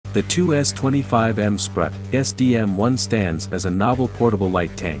The 2S25M Sprut SDM1 stands as a novel portable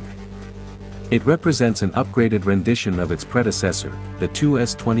light tank. It represents an upgraded rendition of its predecessor, the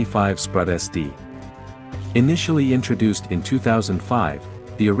 2S25 Sprut SD. Initially introduced in 2005,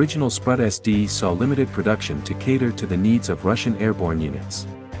 the original Sprut SD saw limited production to cater to the needs of Russian airborne units.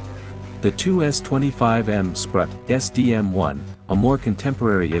 The 2S25M Sprut SDM1, a more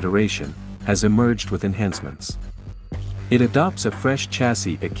contemporary iteration, has emerged with enhancements. It adopts a fresh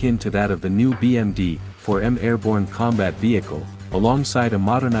chassis akin to that of the new BMD-4M airborne combat vehicle, alongside a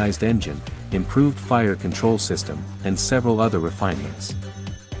modernized engine, improved fire control system, and several other refinements.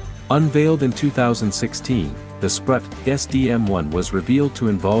 Unveiled in 2016, the Sprut SDM1 was revealed to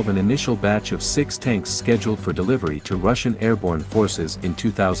involve an initial batch of 6 tanks scheduled for delivery to Russian airborne forces in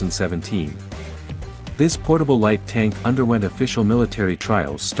 2017. This portable light tank underwent official military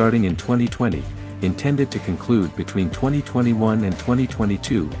trials starting in 2020, intended to conclude between 2021 and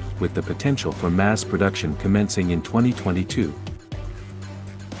 2022, with the potential for mass production commencing in 2022.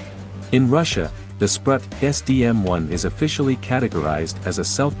 In Russia, the Sprut SDM1 is officially categorized as a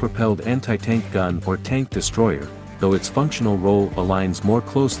self-propelled anti-tank gun or tank destroyer, though its functional role aligns more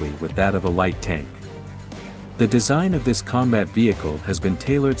closely with that of a light tank. The design of this combat vehicle has been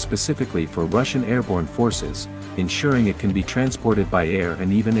tailored specifically for Russian airborne forces, ensuring it can be transported by air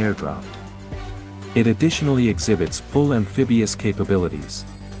and even airdropped. It additionally exhibits full amphibious capabilities.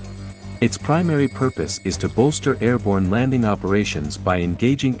 Its primary purpose is to bolster airborne landing operations by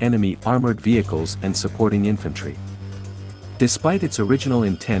engaging enemy armored vehicles and supporting infantry. Despite its original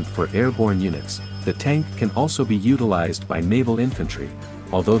intent for airborne units, the tank can also be utilized by naval infantry,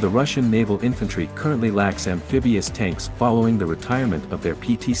 although the Russian naval infantry currently lacks amphibious tanks following the retirement of their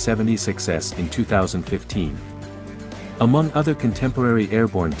PT-76S in 2015. Among other contemporary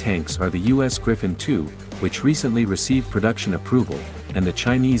airborne tanks are the US Griffin II, which recently received production approval, and the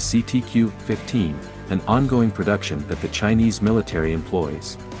Chinese ZTQ-15, an ongoing production that the Chinese military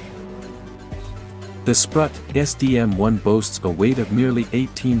employs. The Sprut SDM1 boasts a weight of merely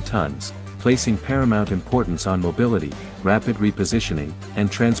 18 tons, placing paramount importance on mobility, rapid repositioning,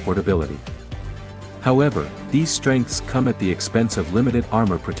 and transportability. However, these strengths come at the expense of limited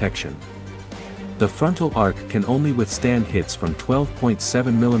armor protection. The frontal arc can only withstand hits from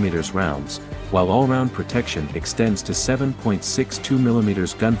 12.7mm rounds, while all-round protection extends to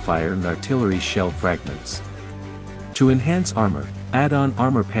 7.62mm gunfire and artillery shell fragments. To enhance armor, add-on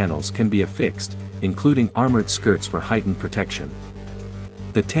armor panels can be affixed, including armored skirts for heightened protection.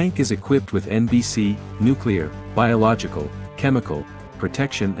 The tank is equipped with NBC, nuclear, biological, chemical,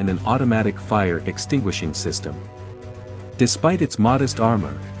 protection and an automatic fire extinguishing system. Despite its modest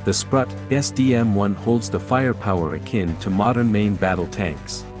armor, the Sprut SDM1 holds the firepower akin to modern main battle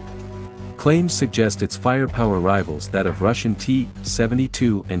tanks. Claims suggest its firepower rivals that of Russian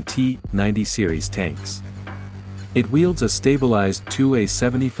T-72 and T-90 series tanks. It wields a stabilized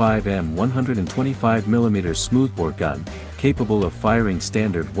 2A75M 125mm smoothbore gun, capable of firing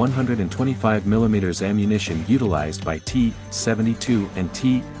standard 125mm ammunition utilized by T-72 and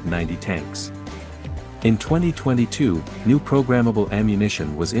T-90 tanks. In 2022, new programmable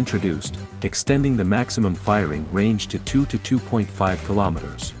ammunition was introduced, extending the maximum firing range to 2 to 2.5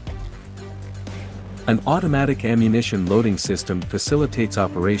 kilometers. An automatic ammunition loading system facilitates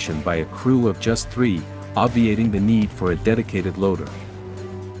operation by a crew of just 3, obviating the need for a dedicated loader.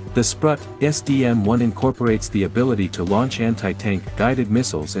 The Sprut SDM1 incorporates the ability to launch anti-tank guided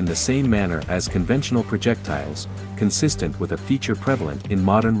missiles in the same manner as conventional projectiles, consistent with a feature prevalent in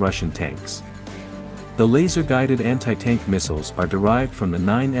modern Russian tanks. The laser-guided anti-tank missiles are derived from the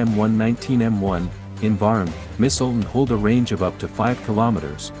 9M119M1 Environ missile and hold a range of up to 5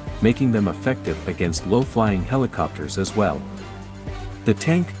 kilometers, making them effective against low-flying helicopters as well. The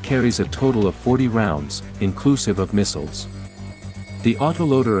tank carries a total of 40 rounds, inclusive of missiles. The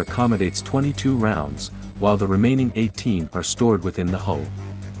autoloader accommodates 22 rounds, while the remaining 18 are stored within the hull.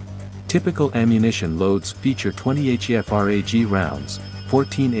 Typical ammunition loads feature 20 HEFRAG rounds,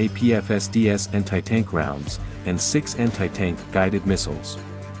 14 APF-SDS anti-tank rounds, and 6 anti-tank guided missiles.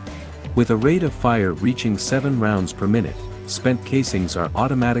 With a rate of fire reaching 7 rounds per minute, spent casings are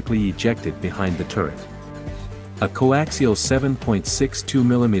automatically ejected behind the turret. A coaxial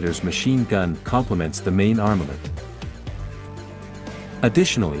 7.62mm machine gun complements the main armament.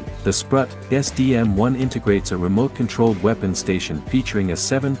 Additionally, the Sprut SDM1 integrates a remote-controlled weapon station featuring a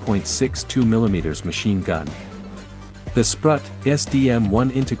 7.62mm machine gun. The Sprut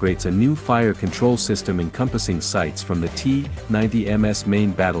SDM1 integrates a new fire control system encompassing sights from the T-90MS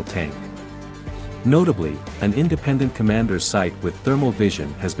main battle tank. Notably, an independent commander's sight with thermal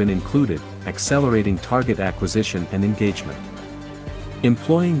vision has been included, accelerating target acquisition and engagement.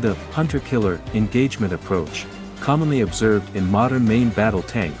 Employing the hunter-killer engagement approach, commonly observed in modern main battle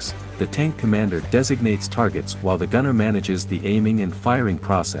tanks, the tank commander designates targets while the gunner manages the aiming and firing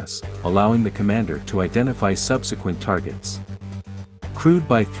process, allowing the commander to identify subsequent targets. Crewed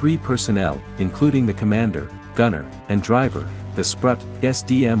by 3 personnel, including the commander, gunner, and driver, the Sprut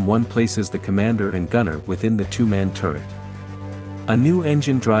SDM1 places the commander and gunner within the 2-man turret. A new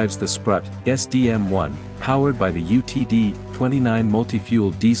engine drives the Sprut SDM1, powered by the UTD-29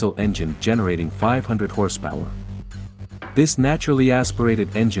 multi-fuel diesel engine generating 500 horsepower. This naturally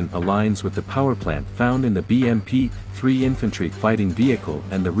aspirated engine aligns with the powerplant found in the BMP-3 infantry fighting vehicle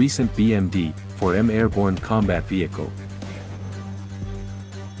and the recent BMD-4M airborne combat vehicle.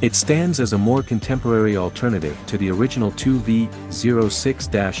 It stands as a more contemporary alternative to the original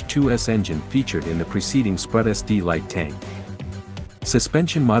 2V06-2S engine featured in the preceding Sprut SD light tank.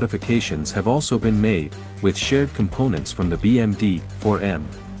 Suspension modifications have also been made, with shared components from the BMD-4M.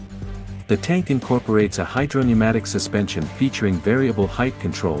 The tank incorporates a hydropneumatic suspension featuring variable height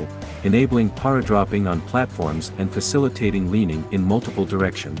control, enabling paradropping on platforms and facilitating leaning in multiple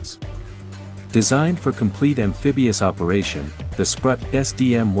directions. Designed for complete amphibious operation, the Sprut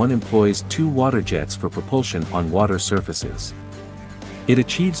SDM1 employs 2 water jets for propulsion on water surfaces. It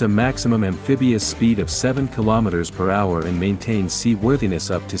achieves a maximum amphibious speed of 7 km per hour and maintains seaworthiness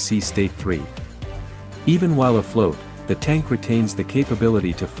up to sea state 3. Even while afloat, the tank retains the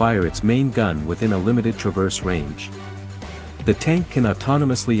capability to fire its main gun within a limited traverse range. The tank can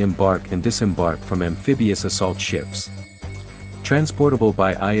autonomously embark and disembark from amphibious assault ships. Transportable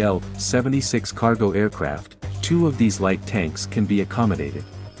by IL-76 cargo aircraft, 2 of these light tanks can be accommodated.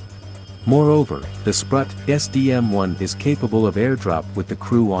 Moreover, the Sprut SDM1 is capable of airdrop with the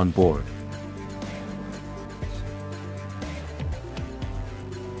crew on board.